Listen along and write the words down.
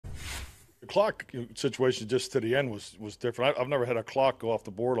clock situation just to the end was different. I've never had a clock go off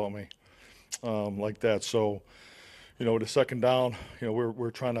the board on me like that. So, the second down,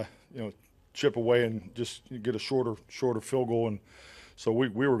 we're trying to, chip away and just get a shorter field goal. And so we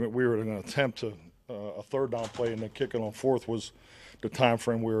were going to attempt to a third down play, and then kicking on fourth was the time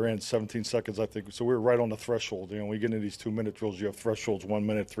frame we were in, 17 seconds, I think. So we were right on the threshold. We get into these 2-minute drills, you have thresholds, 1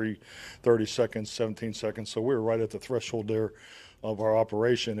 minute, 30 seconds, 17 seconds. So we were right at the threshold there of our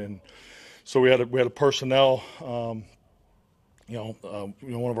operation. And so we had a personnel, one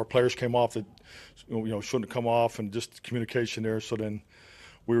of our players came off that, shouldn't have come off, and just communication there. So then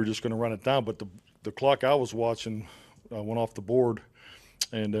we were just going to run it down. But the clock I was watching went off the board.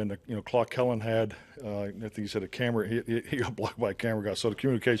 And then, Clark Kellen had, I think he said a camera, he got blocked by a camera guy. So the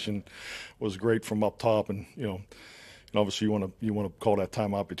communication was great from up top. And, and obviously you want to call that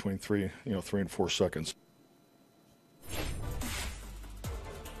timeout between 3 and 4 seconds.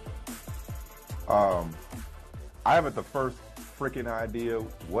 I haven't the first freaking idea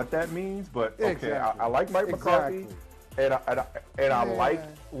what that means, but okay, exactly. I like Mike McCarthy, and I like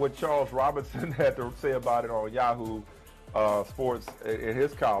what Charles Robinson had to say about it on Yahoo Sports in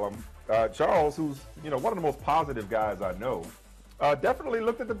his column. Charles, who's one of the most positive guys I know, definitely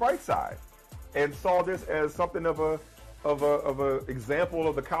looked at the bright side and saw this as something of a example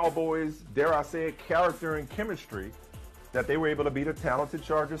of the Cowboys, dare I say it, character and chemistry, that they were able to beat a talented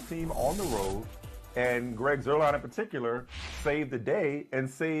Chargers team on the road, and Greg Zuerlein in particular saved the day and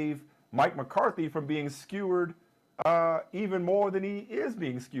save Mike McCarthy from being skewered even more than he is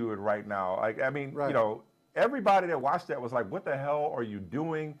being skewered right now. Everybody that watched that was like, what the hell are you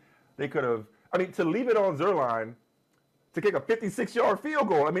doing? They could have, to leave it on Zuerlein to kick a 56-yard field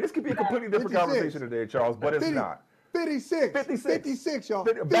goal. This could be a completely different conversation today, Charles, but it's not. 56, y'all.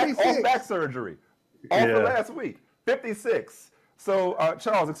 Back surgery. Off the last week. 56. So,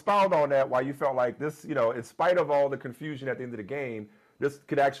 Charles, expound on that, why you felt like this, in spite of all the confusion at the end of the game, this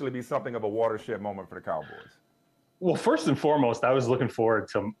could actually be something of a watershed moment for the Cowboys. Well, first and foremost, I was looking forward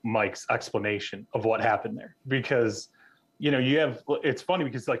to Mike's explanation of what happened there, because, it's funny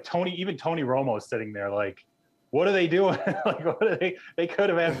because Tony Romo is sitting there like, what are they doing? They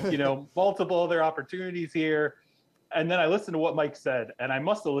could have had, multiple other opportunities here. And then I listened to what Mike said, and I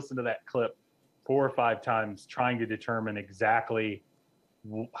must have listened to that clip 4 or 5 times trying to determine exactly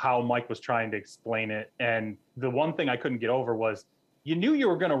how Mike was trying to explain it. And the one thing I couldn't get over was you knew you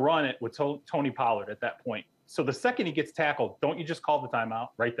were going to run it with Tony Pollard at that point. So the second he gets tackled, don't you just call the timeout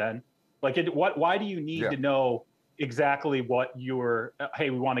right then? Why do you need to know exactly what hey,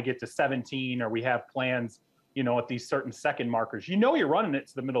 we want to get to 17 or we have plans, at these certain second markers. You're running it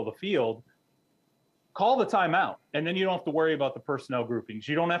to the middle of the field. Call the timeout, and then you don't have to worry about the personnel groupings.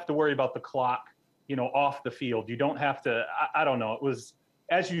 You don't have to worry about the clock, off the field. You don't have to, I don't know. It was,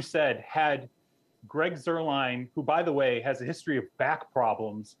 as you said, had Greg Zuerlein, who, by the way, has a history of back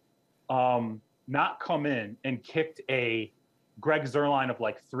problems, not come in and kicked a Greg Zuerlein of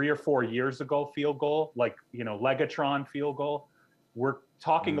 3 or 4 years ago field goal, Legatron field goal. We're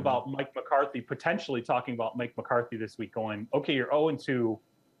talking about Mike McCarthy, potentially talking about Mike McCarthy this week going, okay, you're 0-2.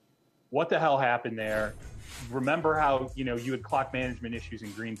 What the hell happened there? Remember how, you had clock management issues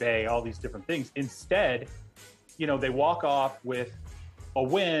in Green Bay, all these different things. Instead, they walk off with a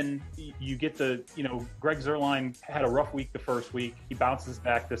win. You get Greg Zuerlein had a rough week the first week. He bounces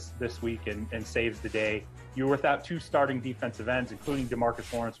back this week and saves the day. You were without 2 starting defensive ends, including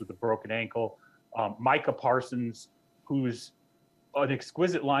DeMarcus Lawrence with a broken ankle. Micah Parsons, who's an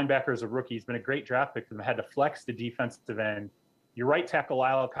exquisite linebacker as a rookie. He's been a great draft pick for them. Had to flex the defensive end. Your right tackle,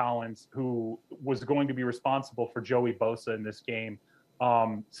 Lyle Collins, who was going to be responsible for Joey Bosa in this game,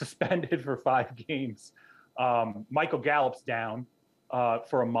 suspended for 5 games. Michael Gallup's down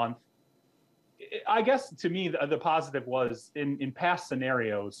for a month. I guess to me, the positive was in past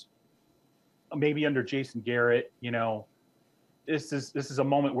scenarios, maybe under Jason Garrett, this is a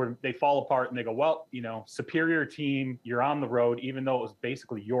moment where they fall apart and they go, well, superior team, you're on the road, even though it was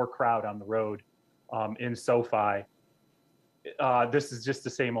basically your crowd on the road in SoFi. This is just the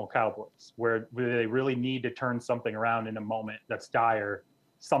same old Cowboys where they really need to turn something around in a moment that's dire.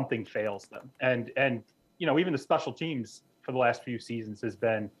 Something fails them. And even the special teams for the last few seasons has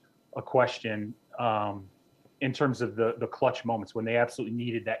been a question in terms of the clutch moments when they absolutely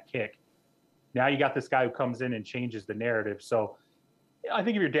needed that kick. Now you got this guy who comes in and changes the narrative. So I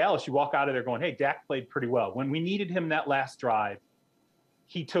think if you're Dallas, you walk out of there going, hey, Dak played pretty well. When we needed him that last drive,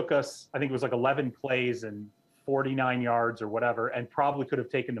 he took us, I think it was 11 plays and 49 yards or whatever, and probably could have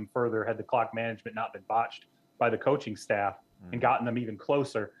taken them further had the clock management not been botched by the coaching staff and gotten them even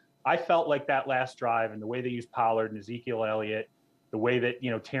closer. I felt like that last drive and the way they used Pollard and Ezekiel Elliott the way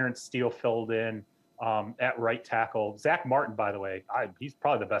that, Terrence Steele filled in at right tackle. Zach Martin, by the way, he's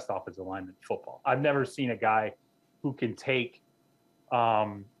probably the best offensive lineman in football. I've never seen a guy who can take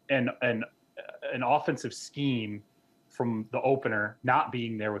an offensive scheme from the opener, not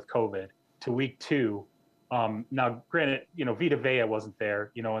being there with COVID, to week 2. Now, granted, Vita Vea wasn't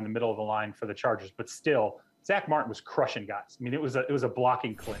there, in the middle of the line for the Chargers, but still, Zach Martin was crushing guys. I mean, it was a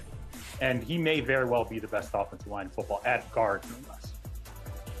blocking clinic, and he may very well be the best offensive line in football at guard, no less.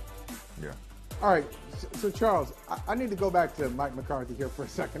 Yeah. All right. So Charles, I need to go back to Mike McCarthy here for a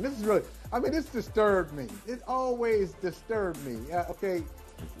second. This is really, this disturbed me. It always disturbed me. Okay.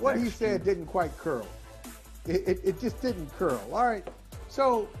 What he said didn't quite curl. It just didn't curl. All right.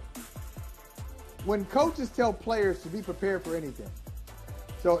 So when coaches tell players to be prepared for anything,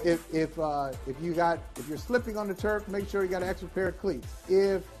 so if you're slipping on the turf, make sure you got an extra pair of cleats.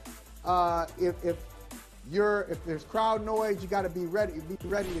 If there's crowd noise, you got to be ready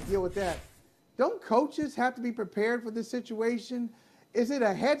to deal with that. Don't coaches have to be prepared for this situation? Is it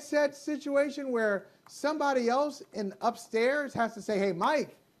a headset situation where somebody else upstairs has to say, "Hey,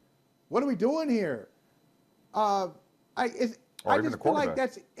 Mike, what are we doing here?" I just feel like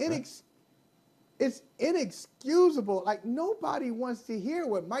that's it's inexcusable. Like, nobody wants to hear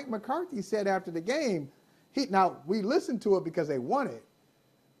what Mike McCarthy said after the game. Now, we listened to it because they won it,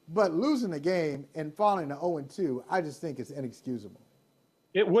 but losing the game and falling to 0-2, I just think it's inexcusable.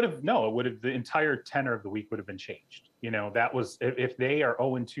 The entire tenor of the week would have been changed. That was, if they are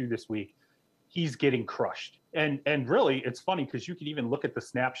 0-2 this week, he's getting crushed. And really, it's funny because you can even look at the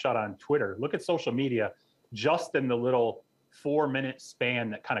snapshot on Twitter, look at social media, just in the little 4-minute span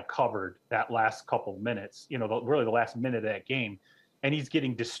that kind of covered that last couple minutes, really the last minute of that game, and he's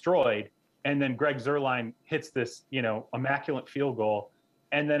getting destroyed. And then Greg Zuerlein hits this, immaculate field goal.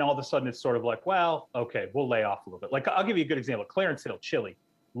 And then all of a sudden it's sort of like, well, okay, we'll lay off a little bit. Like, I'll give you a good example. Clarence Hill, Chili,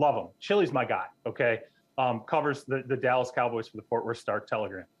 love him. Chili's my guy, okay? Covers the Dallas Cowboys for the Fort Worth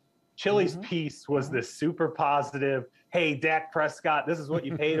Star-Telegram. Chili's piece was this super positive, hey, Dak Prescott, this is what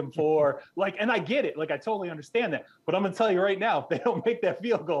you paid him for. Like, and I get it. Like, I totally understand that. But I'm going to tell you right now, if they don't make that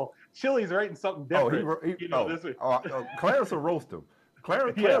field goal, Chili's writing something different. This week. Clarence will roast him.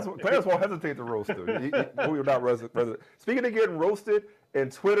 Clarence won't hesitate to roast him. We are not resident. Speaking of getting roasted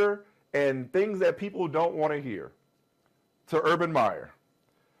and Twitter and things that people don't want to hear, to Urban Meyer.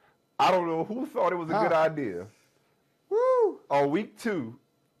 I don't know who thought it was a good idea on week 2,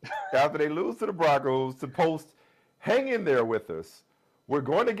 after they lose to the Broncos, to post, "Hang in there with us. We're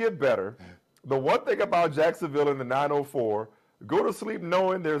going to get better. The one thing about Jacksonville in the 904, go to sleep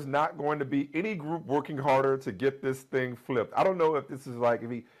knowing there's not going to be any group working harder to get this thing flipped." I don't know if this is like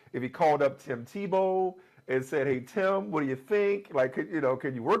if he called up Tim Tebow and said, "Hey, Tim, what do you think? Like,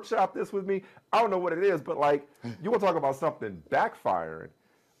 can you workshop this with me?" I don't know what it is, but like, you want to talk about something backfiring.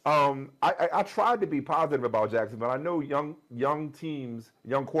 I tried to be positive about Jacksonville. I know young teams,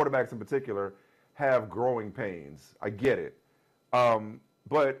 young quarterbacks in particular, have growing pains. I get it.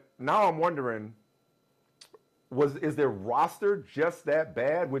 But now I'm wondering, is their roster just that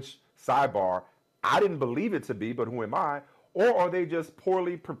bad? Which, sidebar, I didn't believe it to be, but who am I? Or are they just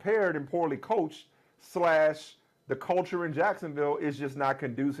poorly prepared and poorly coached, / the culture in Jacksonville is just not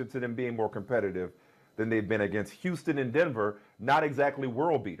conducive to them being more competitive than they've been against Houston and Denver, not exactly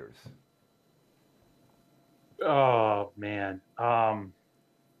world beaters? Oh, man.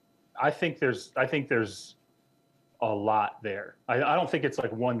 I think there's a lot there. I don't think it's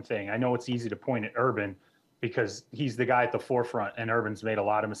like one thing. I know it's easy to point at Urban because he's the guy at the forefront, and Urban's made a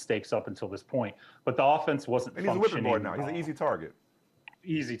lot of mistakes up until this point. But the offense wasn't functioning. And he's a whipping boy now. He's an easy target.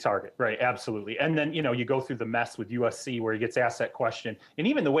 Easy target, right? Absolutely. And then, you go through the mess with USC where he gets asked that question. And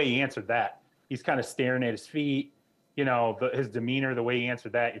even the way he answered that, he's kind of staring at his feet, his demeanor, the way he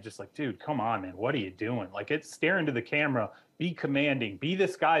answered that, you're just like, dude, come on, man. What are you doing? Like, it's staring to the camera, be commanding, be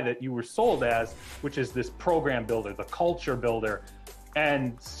this guy that you were sold as, which is this program builder, the culture builder.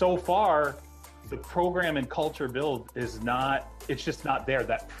 And so far, the program and culture build it's just not there,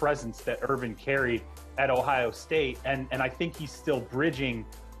 that presence that Urban carried at Ohio State. And I think he's still bridging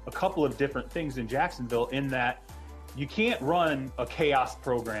a couple of different things in Jacksonville, in that you can't run a chaos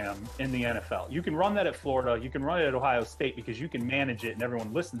program in the NFL. You can run that at Florida. You can run it at Ohio State because you can manage it and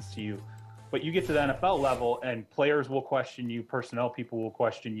everyone listens to you. But you get to the NFL level and players will question you, personnel people will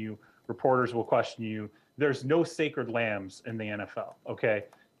question you, reporters will question you. There's no sacred lambs in the NFL, okay?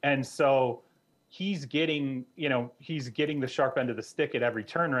 And so he's getting the sharp end of the stick at every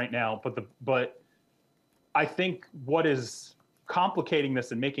turn right now. But I think what is complicating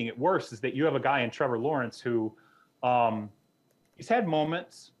this and making it worse is that you have a guy in Trevor Lawrence who he's had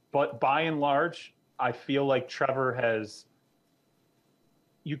moments, but by and large, I feel like Trevor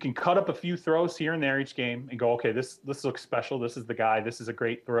you can cut up a few throws here and there each game and go, okay, this looks special. This is the guy. This is a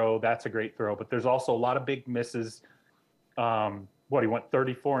great throw. That's a great throw. But there's also a lot of big misses. He went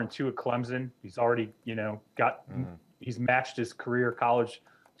 34-2 at Clemson. He's already, he's matched his career college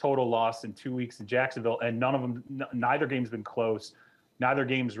total loss in 2 weeks in Jacksonville, and neither game's been close. Neither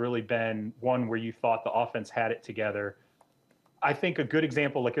game's really been one where you thought the offense had it together. I think a good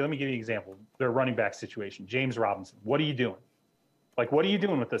example, let me give you an example. Their running back situation, James Robinson. What are you doing? What are you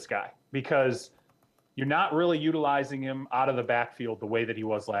doing with this guy? Because you're not really utilizing him out of the backfield the way that he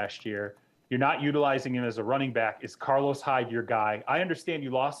was last year. You're not utilizing him as a running back. Is Carlos Hyde your guy? I understand you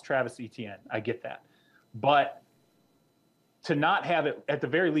lost Travis Etienne. I get that. But to not have it, at the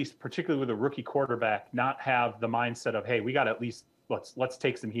very least, particularly with a rookie quarterback, not have the mindset of, hey, we got to at least, let's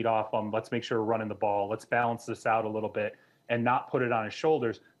take some heat off him. Let's make sure we're running the ball. Let's balance this out a little bit and not put it on his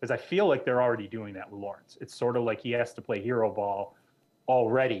shoulders, because I feel like they're already doing that with Lawrence. It's sort of like he has to play hero ball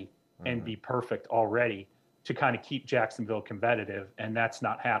already and be perfect already to kind of keep Jacksonville competitive, and that's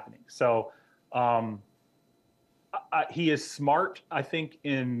not happening. So he is smart, I think,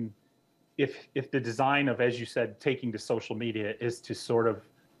 in if the design of, as you said, taking to social media is to sort of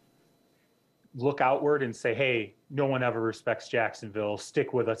look outward and say, hey, no one ever respects Jacksonville,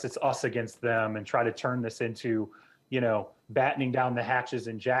 stick with us, it's us against them, and try to turn this into, battening down the hatches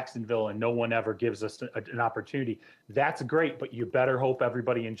in Jacksonville and no one ever gives us an opportunity. That's great, but you better hope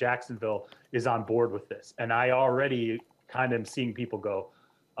everybody in Jacksonville is on board with this. And I already kind of am seeing people go,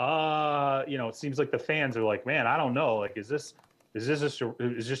 it seems like the fans are like, man, I don't know. Is this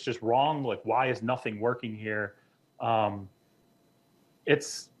just wrong? Why is nothing working here? Urban's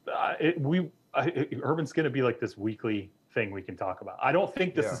going to be like this weekly thing we can talk about. I don't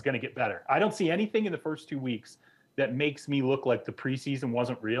think this is going to get better. I don't see anything in the first 2 weeks that makes me look like the preseason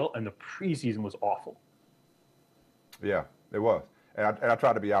wasn't real, and the preseason was awful. Yeah, it was. And I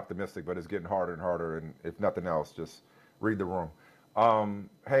try to be optimistic, but it's getting harder and harder. And if nothing else, just read the room.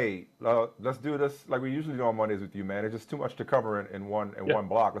 Hey, let's do this like we usually do on Mondays with you, man. It's just too much to cover in one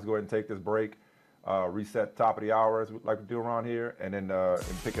block. Let's go ahead and take this break, reset top of the hour as we like to do around here, and then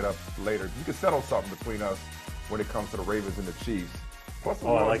and pick it up later. You can settle something between us when it comes to the Ravens and the Chiefs. Plus, we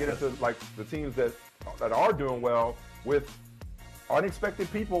want to get into the teams that are doing well with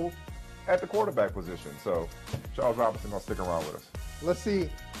unexpected people at the quarterback position. So Charles Robinson gonna stick around with us. Let's see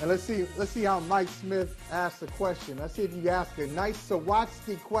how Mike Smith asks the question. Let's see if you ask a nice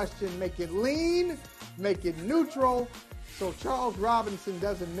Sawatsky question, make it lean, make it neutral, so Charles Robinson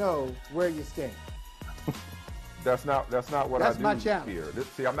doesn't know where you stand. That's not what I do my challenge here.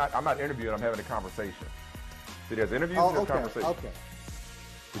 See, I'm not interviewing. I'm having a conversation. See, there's interviews and there's conversation. Okay.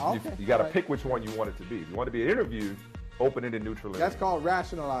 You got to pick which one you want it to be. If you want to be an interview, open-ended, neutral. That's called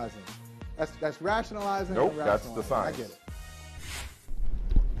rationalizing. That's rationalizing. Nope, that's the science. I get it.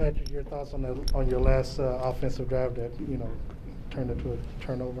 Patrick, your thoughts on your last offensive drive that turned into a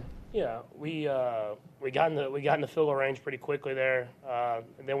turnover? Yeah, we got in the field goal range pretty quickly there, and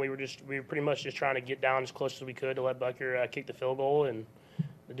then we were pretty much just trying to get down as close as we could to let Bucker kick the field goal, and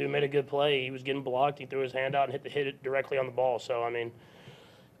the dude made a good play. He was getting blocked. He threw his hand out and hit it directly on the ball. So I mean,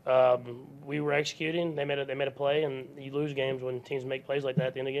 we were executing. They made a play, and you lose games when teams make plays like that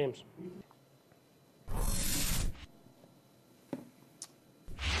at the end of games.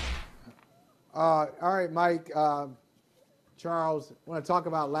 All right, Mike. Charles, I want to talk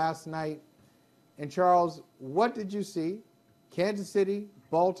about last night. And Charles, what did you see? Kansas City,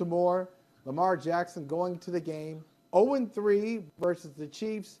 Baltimore, Lamar Jackson going to the game, 0-3 versus the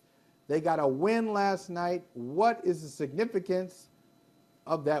Chiefs. They got a win last night. What is the significance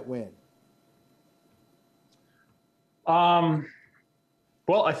of that win?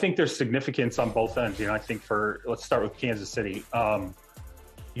 Well, I think there's significance on both ends. I think let's start with Kansas City.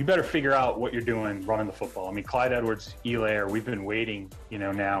 You better figure out what you're doing running the football. I mean, Clyde Edwards-Helaire, we've been waiting,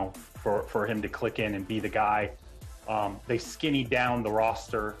 now for him to click in and be the guy. They skinny down the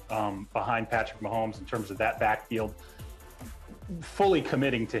roster behind Patrick Mahomes in terms of that backfield, fully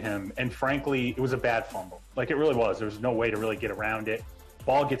committing to him. And frankly, it was a bad fumble. It really was. There was no way to really get around it.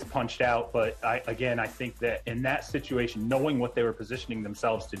 Ball gets punched out. But I think that in that situation, knowing what they were positioning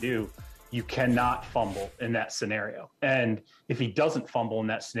themselves to do, you cannot fumble in that scenario. And if he doesn't fumble in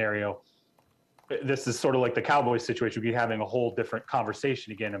that scenario, this is sort of like the Cowboys situation. We'd be having a whole different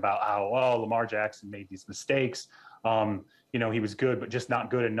conversation again about how, Lamar Jackson made these mistakes. He was good, but just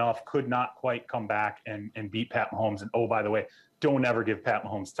not good enough, could not quite come back and beat Pat Mahomes. And, oh, by the way, don't ever give Pat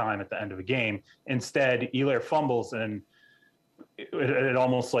Mahomes time at the end of a game. Instead, Helaire fumbles, and it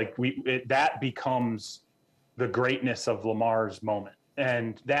almost that becomes the greatness of Lamar's moment.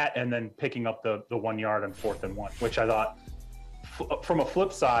 And then picking up the 1 yard on 4th and 1, which I thought from a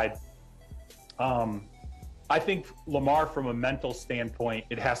flip side, I think Lamar, from a mental standpoint,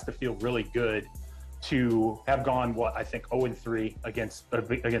 it has to feel really good to have gone, 0-3 against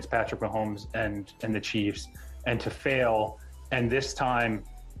Patrick Mahomes and the Chiefs, and to fail, and this time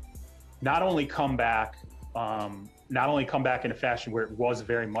not only come back in a fashion where it was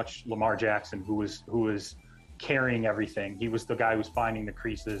very much Lamar Jackson who was carrying everything. He was the guy who was finding the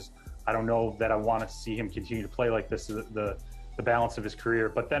creases. I don't know that I want to see him continue to play like this the balance of his career,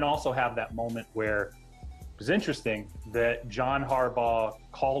 but then also have that moment where it was interesting that John Harbaugh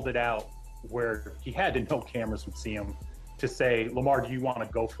called it out, where he had to know cameras would see him, to say, Lamar, do you want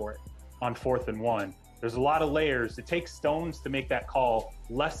to go for it on 4th and 1? There's a lot of layers. It takes stones to make that call,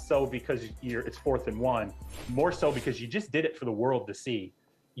 less so because it's 4th and 1, more so because you just did it for the world to see.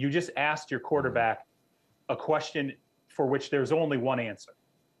 You just asked your quarterback a question for which there's only one answer.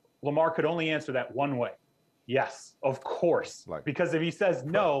 Lamar could only answer that one way. Yes, of course. Because if he says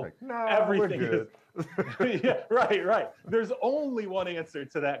no, everything is... yeah, right. There's only one answer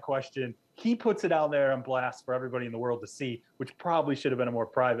to that question. He puts it out there on blast for everybody in the world to see, which probably should have been a more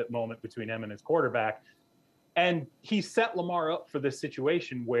private moment between him and his quarterback. And he set Lamar up for this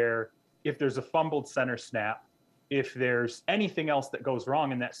situation where if there's a fumbled center snap, if there's anything else that goes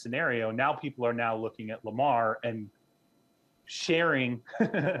wrong in that scenario, now people are now looking at Lamar and sharing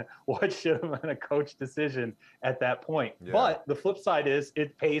what should have been a coach decision at that point. Yeah. But the flip side is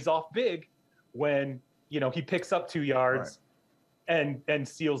it pays off big when, he picks up 2 yards and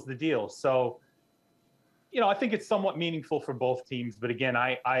seals the deal. So, I think it's somewhat meaningful for both teams. But again,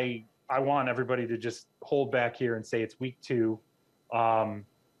 I want everybody to just hold back here and say it's week 2.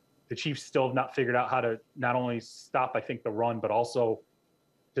 The Chiefs still have not figured out how to not only stop, I think, the run, but also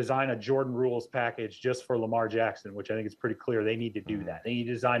design a Jordan rules package just for Lamar Jackson, which I think is pretty clear. They need to do that. They need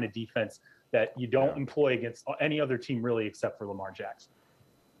to design a defense that you don't employ against any other team really except for Lamar Jackson.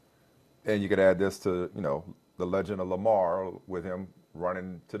 And you could add this to, the legend of Lamar with him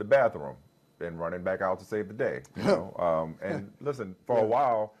running to the bathroom and running back out to save the day. And listen, for a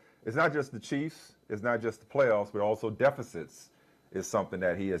while, it's not just the Chiefs, it's not just the playoffs, but also deficits is something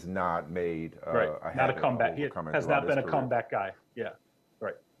that he has not made not a comeback. He has not been a comeback guy. Yeah,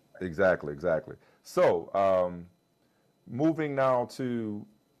 right. Exactly. So moving now to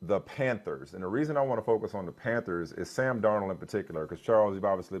the Panthers. And the reason I want to focus on the Panthers is Sam Darnold in particular, because Charles, you've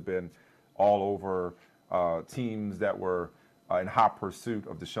obviously been all over teams that were in hot pursuit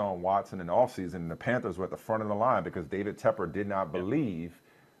of Deshaun Watson in the offseason. And the Panthers were at the front of the line because David Tepper did not believe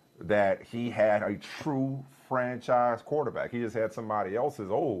that he had a true franchise quarterback. He just had somebody else's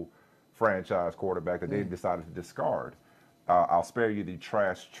old franchise quarterback that they decided to discard. I'll spare you the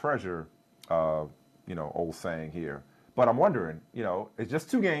trash treasure, old saying here. But I'm wondering, it's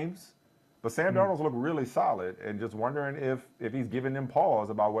just 2 games, but Sam Darnold's looked really solid, and just wondering if he's giving them pause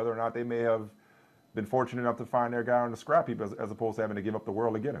about whether or not they may have been fortunate enough to find their guy on the scrap heap as opposed to having to give up the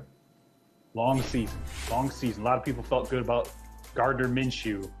world to get him. Long season. A lot of people felt good about Gardner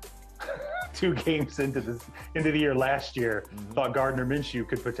Minshew 2 games into the year last year. Thought Gardner Minshew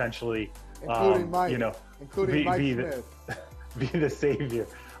could potentially, including Mike Smith. be the savior.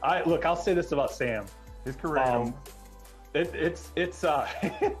 I'll say this about Sam. His career. It's all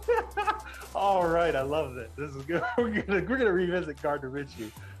right. I love this. This is good. We're gonna revisit Gardner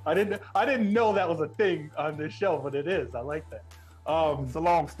Minshew. I didn't know that was a thing on this show, but it is. I like that. It's a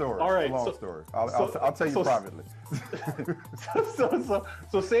long story. All right, it's a long story. I'll tell you privately.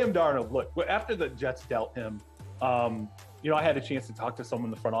 So Sam Darnold, look, after the Jets dealt him, I had a chance to talk to someone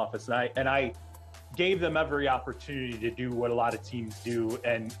in the front office, and I gave them every opportunity to do what a lot of teams do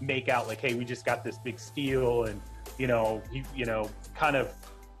and make out like, hey, we just got this big steal, and kind of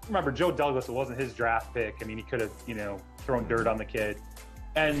remember Joe Douglas. It wasn't his draft pick. I mean, he could have thrown dirt on the kid,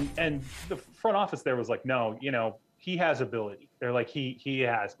 and the front office there was like, no, he has ability. They're like, he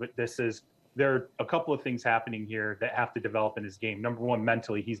has, but there are a couple of things happening here that have to develop in his game. Number one,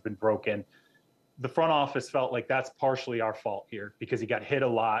 mentally, he's been broken. The front office felt like that's partially our fault here because he got hit a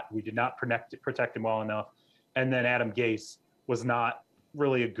lot. We did not protect him well enough. And then Adam Gase was not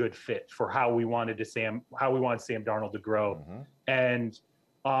really a good fit for how we wanted Sam Darnold to grow. And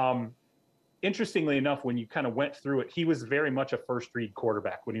interestingly enough, when you kind of went through it, he was very much a first read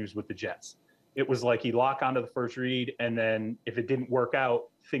quarterback when he was with the Jets. It was like he'd lock onto the first read, and then if it didn't work out,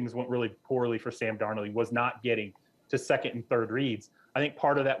 things went really poorly for Sam Darnold. He was not getting to second and third reads. I think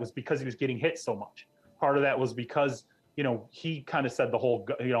part of that was because he was getting hit so much. Part of that was because, he kind of said the whole,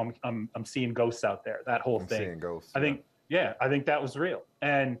 I'm seeing ghosts out there, that whole thing. Seeing ghosts. I think that was real.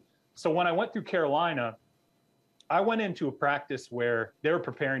 And so when I went through Carolina, I went into a practice where they were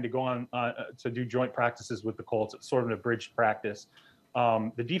preparing to go on to do joint practices with the Colts, sort of an abridged practice.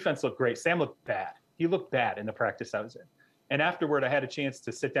 The defense looked great. Sam looked bad. He looked bad in the practice I was in. And afterward, I had a chance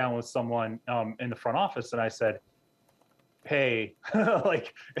to sit down with someone in the front office, and I said, "Hey,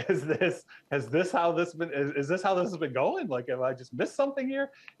 like, is this how this has been going? Like, have I just missed something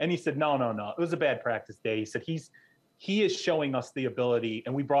here?" And he said, "No. It was a bad practice day." He said he is showing us the ability,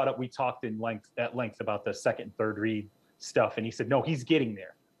 and we talked at length about the second and third read stuff, and he said, "No, he's getting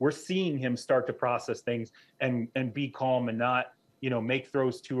there. We're seeing him start to process things and be calm and not, make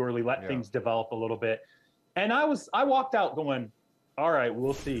throws too early, let things develop a little bit." And I walked out going, "All right,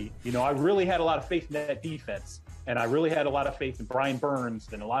 we'll see." I really had a lot of faith in that defense, and I really had a lot of faith in Brian Burns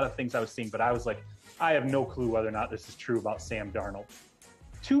and a lot of things I was seeing, but I was like, I have no clue whether or not this is true about Sam Darnold.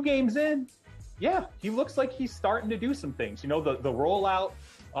 2 games in, yeah, he looks like he's starting to do some things. The rollout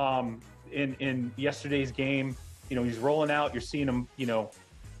in yesterday's game, he's rolling out. You're seeing him,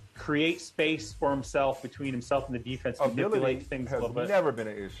 create space for himself between himself and the defense, manipulate things a little bit. Has never been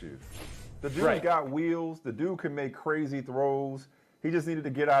an issue. The dude got wheels. The dude can make crazy throws. He just needed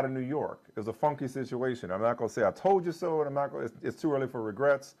to get out of New York. It was a funky situation. I'm not going to say I told you so, and I'm not going. It's too early for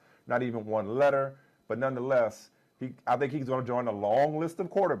regrets. Not even one letter, but nonetheless, I think he's going to join a long list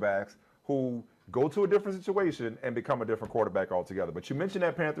of quarterbacks who go to a different situation and become a different quarterback altogether. But you mentioned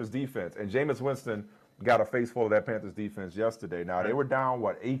that Panthers defense, and Jameis Winston got a face full of that Panthers defense yesterday. Now, they were down,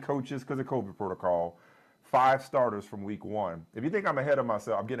 8 coaches because of COVID protocol, 5 starters from week 1. If you think I'm ahead of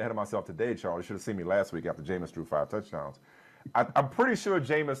myself, I'm getting ahead of myself today, Charles. You should have seen me last week after Jameis threw 5 touchdowns. I'm pretty sure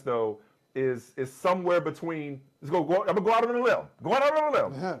Jameis, though, is somewhere between, I'm going to go out on a limb. Going out on a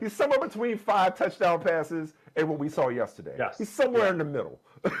limb. Yeah. He's somewhere between 5 touchdown passes and what we saw yesterday. Yes. He's somewhere in the middle.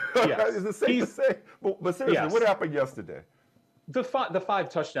 Yes. Is it safe to say? But seriously, what happened yesterday? The 5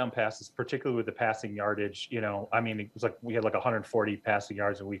 touchdown passes, particularly with the passing yardage, it was like we had 140 passing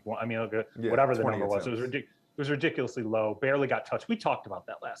yards in week 1. Whatever the number was, it was ridiculously low. Barely got touched. We talked about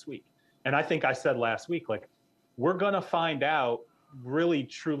that last week, and I think I said last week, we're gonna find out really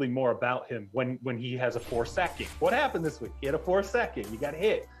truly more about him when he has a 4-sack game. What happened this week? He had a 4-sack game. He got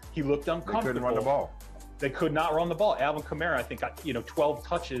hit. He looked uncomfortable. They couldn't run the ball. They could not run the ball. Alvin Kamara, I think, got 12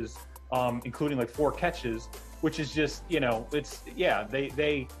 touches, including 4 catches, which is just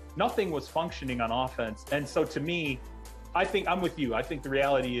they nothing was functioning on offense. And so to me, I think I'm with you. I think the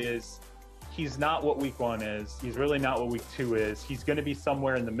reality is he's not what week 1 is. He's really not what week 2 is. He's going to be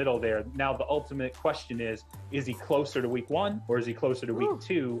somewhere in the middle there. Now the ultimate question is he closer to week 1 or is he closer to week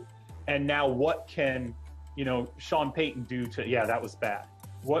 2? And now what can Sean Payton do to? Yeah, that was bad.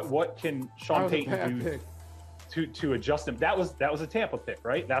 What can Sean Payton do to adjust him? That was a Tampa pick,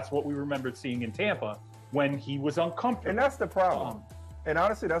 right? That's what we remembered seeing in Tampa when he was uncomfortable. And that's the problem. And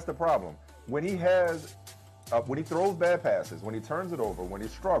honestly, that's the problem. When he throws bad passes, when he turns it over, when he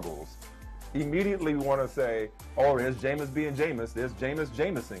struggles, immediately we want to say, "Oh, there's Jameis being Jameis. There's Jameis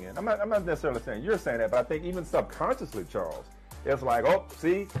Jamesing in." I'm not necessarily saying you're saying that, but I think even subconsciously, Charles, it's like, "Oh,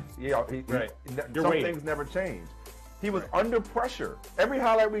 see, some things never change." He was under pressure. Every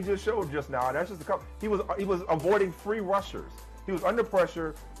highlight we just showed just now, and that's just a couple. He was avoiding free rushers. He was under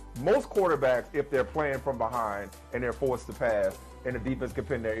pressure. Most quarterbacks, if they're playing from behind and they're forced to pass, and the defense can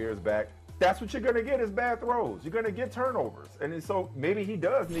pin their ears back, that's what you're going to get is bad throws. You're going to get turnovers. And so maybe he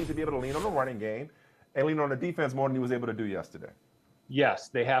does need to be able to lean on the running game and lean on the defense more than he was able to do yesterday. Yes,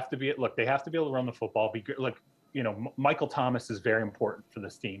 they have to be. Look, they have to be able to run the football. Michael Thomas is very important for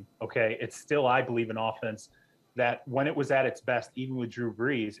this team. Okay, it's still, I believe, an offense that when it was at its best, even with Drew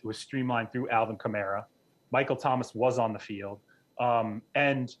Brees, it was streamlined through Alvin Kamara. Michael Thomas was on the field.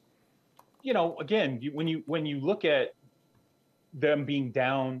 And again, when you look at them being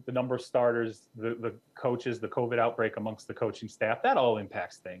down, the number of starters, the coaches, the COVID outbreak amongst the coaching staff, that all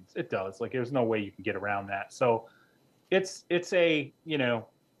impacts things. It does. There's no way you can get around that. So it's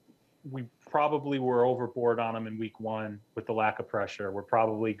we probably were overboard on them in week 1 with the lack of pressure. We're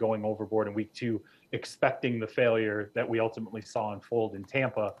probably going overboard in week 2, expecting the failure that we ultimately saw unfold in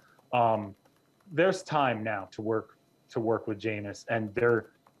Tampa. There's time now to work with Jameis, and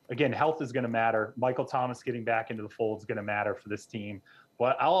again, health is going to matter. Michael Thomas getting back into the fold is going to matter for this team.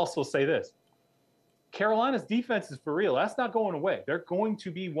 But I'll also say this. Carolina's defense is for real. That's not going away. They're going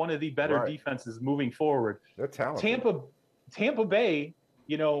to be one of the better defenses moving forward. They're talented. Tampa Bay,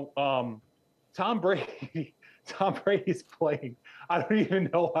 Tom Brady's playing. I don't even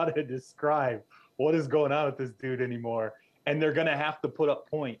know how to describe what is going on with this dude anymore. And they're going to have to put up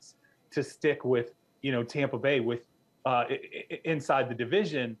points to stick with, Tampa Bay with inside the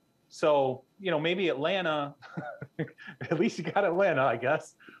division. So, maybe Atlanta, at least you got Atlanta, I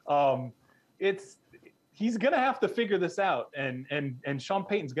guess. he's going to have to figure this out. And Sean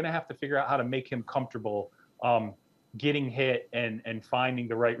Payton's going to have to figure out how to make him comfortable getting hit and finding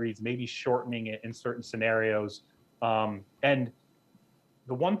the right reads, maybe shortening it in certain scenarios. And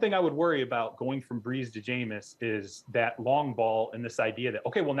the one thing I would worry about going from Breeze to Jameis is that long ball and this idea that,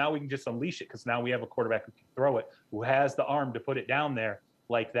 okay, well, now we can just unleash it because now we have a quarterback who can throw it, who has the arm to put it down there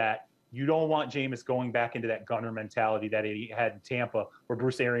like that. You don't want Jameis going back into that gunner mentality that he had in Tampa, where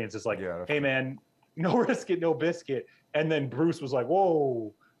Bruce Arians is like, hey, man, no risk it, no biscuit. And then Bruce was like,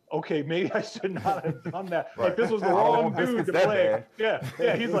 whoa, okay, maybe I should not have done that. Right. Like, this was the wrong dude to play. Yeah.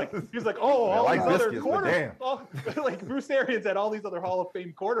 He's like, oh, all these other quarterbacks. Like, Bruce Arians had all these other Hall of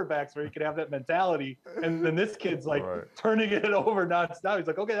Fame quarterbacks where he could have that mentality. And then this kid's like turning it over nonstop. He's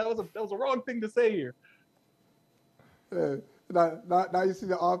like, okay, that was a wrong thing to say here. Now you see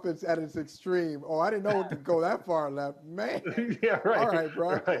the offense at its extreme. Oh, I didn't know it could go that far left, man. Yeah, right. All right,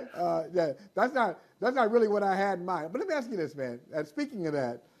 bro. Right. Yeah, that's not really what I had in mind. But let me ask you this, man. And speaking of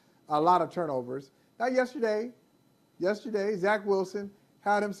that, a lot of turnovers. Now, yesterday, Zach Wilson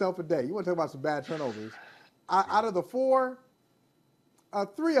had himself a day. You want to talk about some bad turnovers? Out of the 4,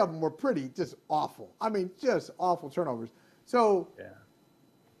 3 of them were pretty just awful. I mean, just awful turnovers. So,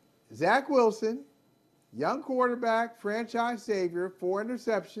 Zach Wilson, young quarterback, franchise savior, 4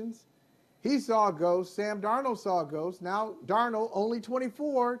 interceptions. He saw a ghost. Sam Darnold saw a ghost. Now, Darnold, only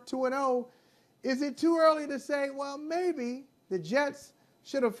 24, 2-0. Is it too early to say, well, maybe the Jets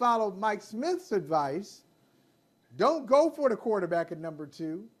should have followed Mike Smith's advice? Don't go for the quarterback at number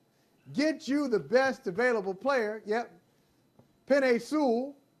 2. Get you the best available player. Yep. Penei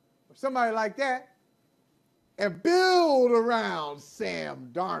Sewell or somebody like that. And build around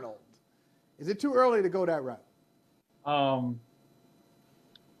Sam Darnold. Is it too early to go that route?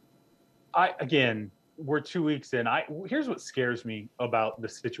 Again, we're 2 weeks in. Here's what scares me about the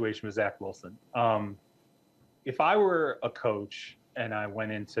situation with Zach Wilson. If I were a coach and I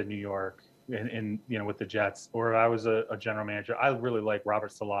went into New York and with the Jets, or if I was a general manager, I really like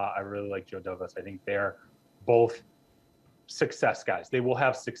Robert Saleh. I really like Joe Douglas. I think they're both success guys. They will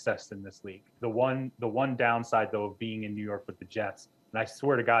have success in this league. The one downside, though, of being in New York with the Jets, and I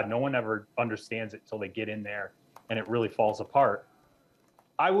swear to God, no one ever understands it until they get in there and it really falls apart.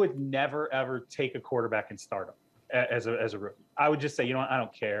 I would never, ever take a quarterback and start him as a rookie. I would just say, you know what, I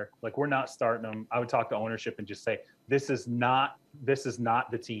don't care. Like, we're not starting him. I would talk to ownership and just say, this is not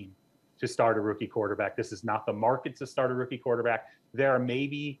the team to start a rookie quarterback. This is not the market to start a rookie quarterback. There are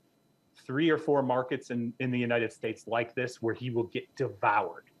maybe 3 or 4 markets in the United States like this where he will get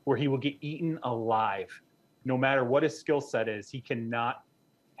devoured, where he will get eaten alive. No matter what his skill set is, he cannot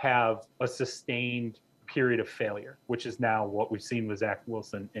have a sustained period of failure, which is now what we've seen with Zach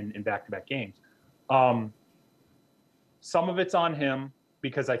Wilson in back-to-back games. Some of it's on him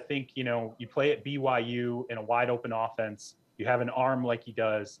because I think, you play at BYU in a wide open offense. You have an arm like he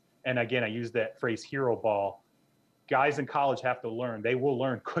does. And again, I use that phrase hero ball. Guys in college have to learn. They will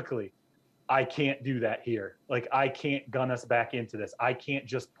learn quickly. I can't do that here. Like, I can't gun us back into this. I can't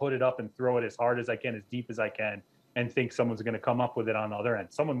just put it up and throw it as hard as I can, as deep as I can, and think someone's going to come up with it on the other end.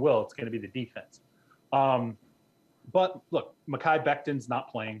 Someone will. It's going to be the defense. But look, Mekhi Becton's not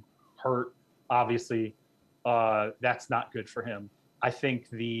playing, hurt, obviously. That's not good for him. I think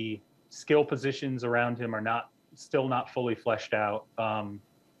the skill positions around him are still not fully fleshed out.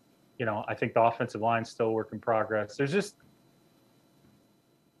 I think the offensive line's still a work in progress. There's just,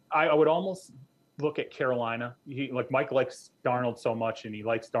 I would almost look at Carolina. Mike likes Darnold so much, and he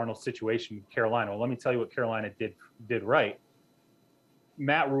likes Darnold's situation with Carolina. Well, let me tell you what Carolina did right.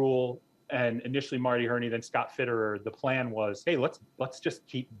 Matt Rule and initially Marty Herney, then Scott Fitterer. The plan was, hey, let's just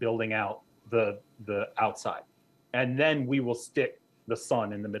keep building out the outside, and then we will stick the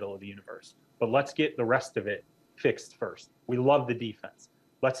sun in the middle of the universe. But let's get the rest of it fixed first. We love the defense.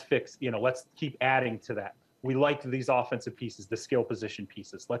 Let's keep adding to that. We like these offensive pieces, the skill position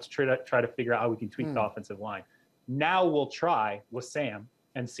pieces. Let's try to figure out how we can tweak the offensive line. Now we'll try with Sam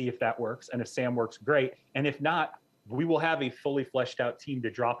and see if that works. And if Sam works, great. And if not, we will have a fully fleshed out team to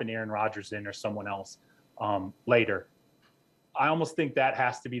drop an Aaron Rodgers in or someone else later. I almost think that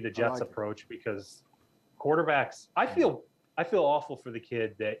has to be the Jets' approach, because quarterbacks, I feel awful for the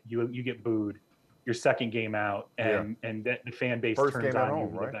kid that you get booed your second game out and the fan base turns on you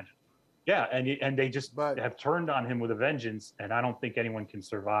with a vengeance. Yeah, and they just have turned on him with a vengeance, and I don't think anyone can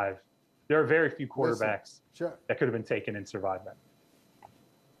survive. There are very few quarterbacks that could have been taken and survived that.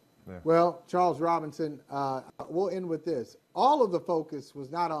 Yeah. Well, Charles Robinson, we'll end with this. All of the focus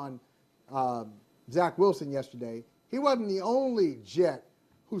was not on Zach Wilson yesterday. He wasn't the only Jet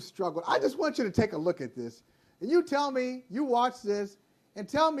who struggled. I just want you to take a look at this, and you tell me, you watch this, and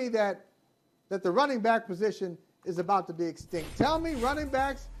tell me that that the running back position is about to be extinct. Tell me running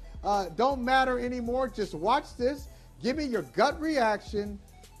backs don't matter anymore. Just watch this. Give me your gut reaction.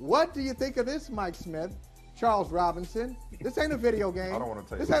 What do you think of this, Mike Smith, Charles Robinson? This ain't a video game. I don't want to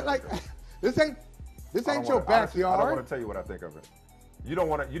tell you. This ain't like this ain't your backyard. I don't want to tell you what I think of it. You don't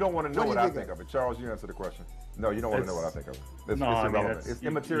want to know what I think of it. Charles, you answer the question. No, you don't want to know what I think of it. It's irrelevant. It's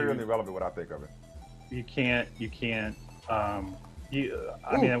immaterial and irrelevant what I think of it. You can't.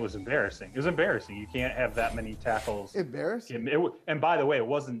 I mean, it was embarrassing. It was embarrassing. You can't have that many tackles. Embarrassing. And by the way, it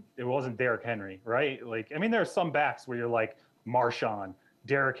wasn't Derrick Henry, right? Like, I mean, there are some backs where you're like Marshawn,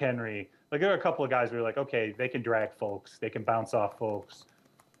 Derrick Henry. Like, there are a couple of guys where you're like, okay, they can drag folks, they can bounce off folks.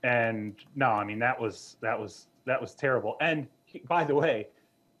 And no, I mean, that was terrible. And by the way,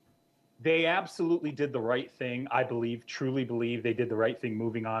 they absolutely did the right thing. I truly believe they did the right thing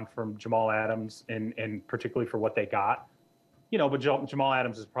moving on from Jamal Adams and particularly for what they got. But Jamal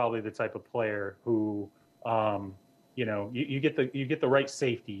Adams is probably the type of player who, you get the right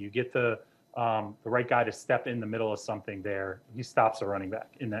safety, you get the right guy to step in the middle of something there. He stops a running back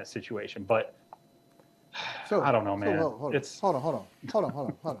in that situation. But I don't know, man. Hold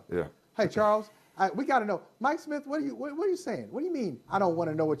on. Yeah. Hey, Charles, we got to know. Mike Smith, what are you saying? What do you mean? I don't want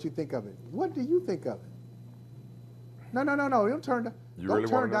to know what you think of it. What do you think of it? No. Don't turn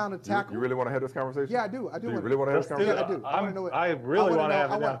down the tackle. You really want to have this conversation? Yeah, I do. Do you really want to have this conversation? Yeah, I do. I want to know it. I really want to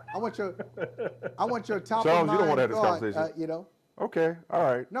have it now. I want your top Charles, of mind you don't want to have this thought, conversation. Okay, all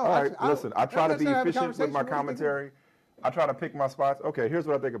right. No, all right. Listen, I try to be have a efficient with my conversation. What do you think? commentary. I try to pick my spots. Okay, here's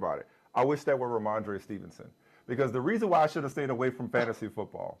what I think about it. I wish that were Ramondre Stevenson. Because the reason why I should have stayed away from fantasy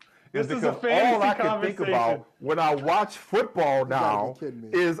football is because all I can think about when I watch football now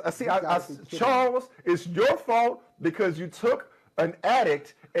is, Charles, it's your fault because you took an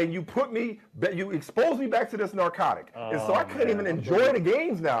addict and you exposed me back to this narcotic. And so I couldn't even enjoy the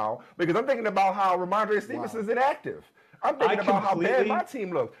games now because I'm thinking about how Ramondre Stevenson's inactive. I'm thinking about how bad my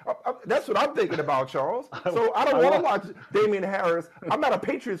team looks. That's what I'm thinking about, Charles. So I don't want to watch Damian Harris. I'm not a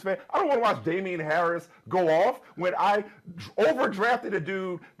Patriots fan. I don't want to watch Damian Harris go off when I overdrafted a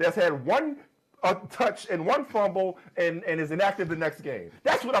dude that's had one touch and one fumble and is inactive the next game.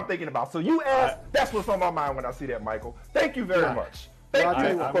 That's what I'm thinking about. So you asked, that's what's on my mind when I see that, Michael. Thank you very much. Thank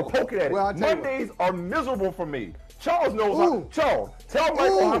you for poking at it. Mondays are miserable for me. Charles knows Charles, tell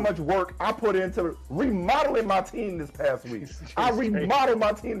Michael how much work I put into remodeling my team this past week. I remodeled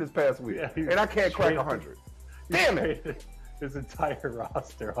my team this past week, and I can't crack 100. Damn it. His entire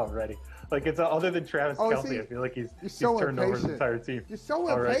roster already. Like, it's other than Travis Kelce, I feel like he's turned over his entire team. You're so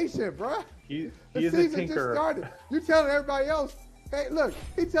impatient, bro. He is a tinkerer. Just started. You're telling everybody else, hey, look,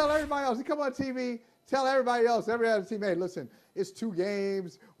 he telling everybody else, he come on TV, tell everybody else, every other team, hey, listen, it's 2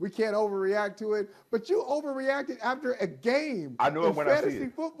 games. We can't overreact to it. But you overreacted after a game. I know it when I see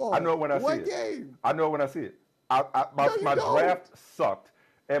it. Football. I know it when I see it. What game? I know it when I see it. My draft sucked,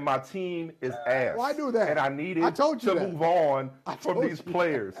 and my team is ass. Why do that? And I needed to move on from these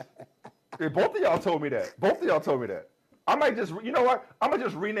players. Both of y'all told me that. I might just, you know what? I'm going to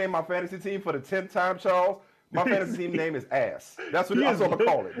just rename my fantasy team for the 10th time, Charles. My fantasy team name is ass. That's what I'm going to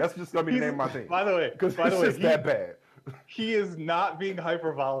call it. That's just going to be the name of my team. By the way, because it's just that bad. He is not being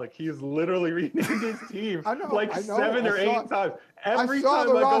hyperbolic. He is literally renamed his team I know, 7 or 8 times. Every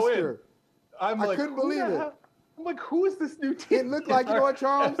time I go in, I couldn't believe it. I'm like, who is this new team? It looked like, you know what,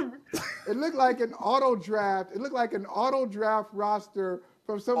 Charles? It looked like an auto draft. It looked like an auto draft roster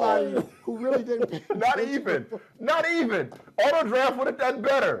from somebody who really didn't. Not even. Auto draft would have done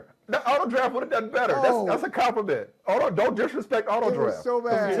better. Auto draft would have done better. That's a compliment. Don't disrespect auto draft. It was so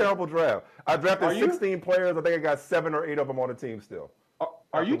bad. It was a terrible draft. I drafted 16 players. I think I got 7 or 8 of them on the team still.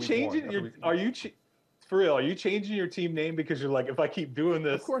 Are you changing your? For real? Are you changing your team name because you're like, if I keep doing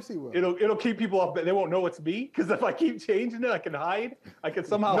this, of course he will. It'll keep people up. They won't know it's me because if I keep changing it, I can hide. I can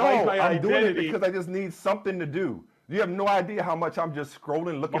somehow hide my identity. I'm doing it because I just need something to do. You have no idea how much I'm just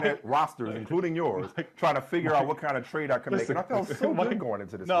scrolling, looking at rosters, including yours, trying to figure out what kind of trade I can make. And I felt so good going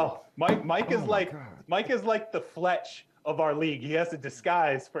into this. No, Mike is like the Fletch of our league. He has a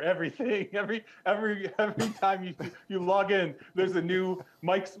disguise for everything. Every time you log in, there's a new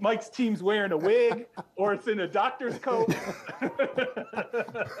Mike's team's wearing a wig or it's in a doctor's coat.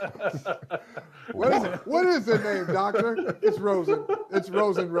 What is the name, doctor? It's Rosen. It's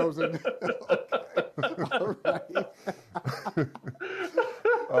Rosen. All right.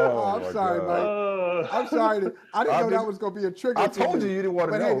 I'm sorry, Mike. I'm sorry. I didn't know that was going to be a trigger. I told you didn't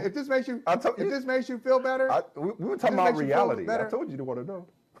want to know. Hey, if this makes you feel better, we were talking about reality. I told you didn't want to know.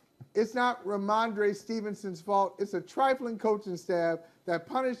 It's not Ramondre Stevenson's fault. It's a trifling coaching staff that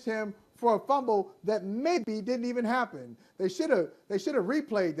punished him for a fumble that maybe didn't even happen. They should have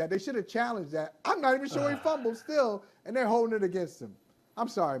replayed that. They should have challenged that. I'm not even sure he fumbled still, and they're holding it against him. I'm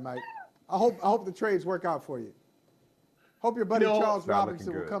sorry, Mike. I hope the trades work out for you. Hope your buddy Charles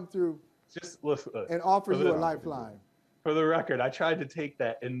Robinson will come through and offer you a lifeline. For the record, I tried to take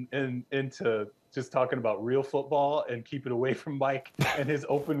that into just talking about real football and keep it away from Mike and his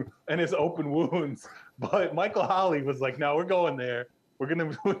open wounds. But Michael Holley was like, "No, we're going there. We're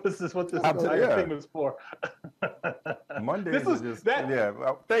gonna. This is what this entire thing was for." Mondays is just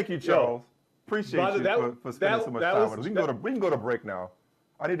Well, thank you, Charles. Appreciate you for spending so much time with us. We can go to break now.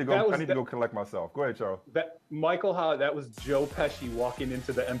 I need to go collect myself. Go ahead, Charles. Michael Holley. That was Joe Pesci walking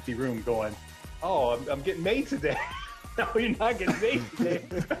into the empty room, going, "Oh, I'm getting made today." No, you're not getting made today.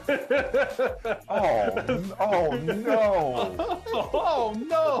 Oh no. Oh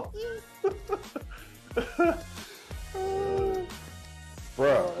no.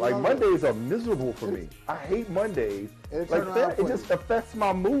 Bruh, like Mondays are miserable for me. I hate Mondays. Like that, it just affects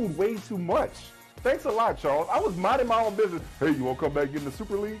my mood way too much. Thanks a lot, Charles. I was minding my own business. Hey, you want to come back in the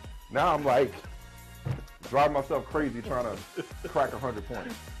Super League? Now I'm like driving myself crazy trying to crack 100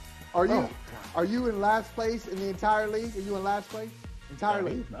 points. Are you in last place in the entire league? Are you in last place? Entire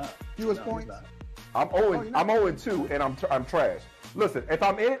league? Fewest points? I'm 0-2 and I'm trash. Listen, if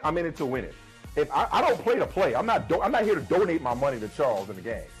I'm in it to win it. If I don't play to play, I'm not here to donate my money to Charles in the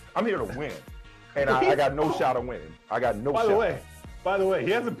game. I'm here to win, and I got no shot of winning. I got no shot. By the way,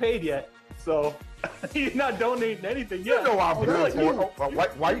 he hasn't paid yet, so he's not donating anything yet. You know I'm good for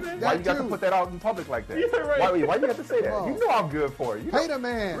it. Why you got to put that out in public like that? Yeah, right. Why you have to say that? You know I'm good for it. Pay the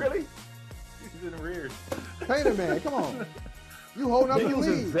man. Really? He's in arrears. Pay the man. Come on. You holding up the lead.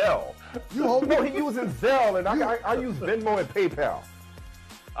 He using Zelle. He using Zelle, and I use Venmo and PayPal.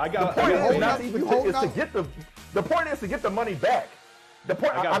 The point is to get the money back. The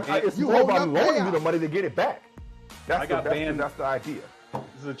point is I'm loaning you the money to get it back. That's the idea.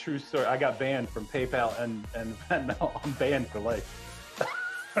 This is a true story. I got banned from PayPal and Venmo. I'm banned for life.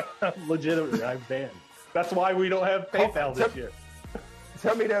 Legitimately, I'm banned. That's why we don't have PayPal this year.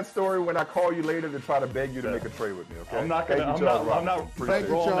 Tell me that story when I call you later to try to beg you to make a trade with me. Okay? I'm not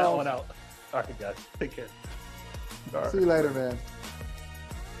rolling that one out. All right, guys. Take care. See you later, man.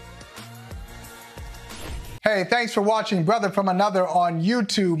 Hey, thanks for watching Brother from Another on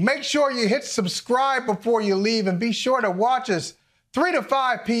YouTube. Make sure you hit subscribe before you leave, and be sure to watch us 3 to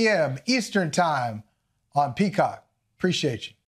 5 p.m. Eastern Time on Peacock. Appreciate you.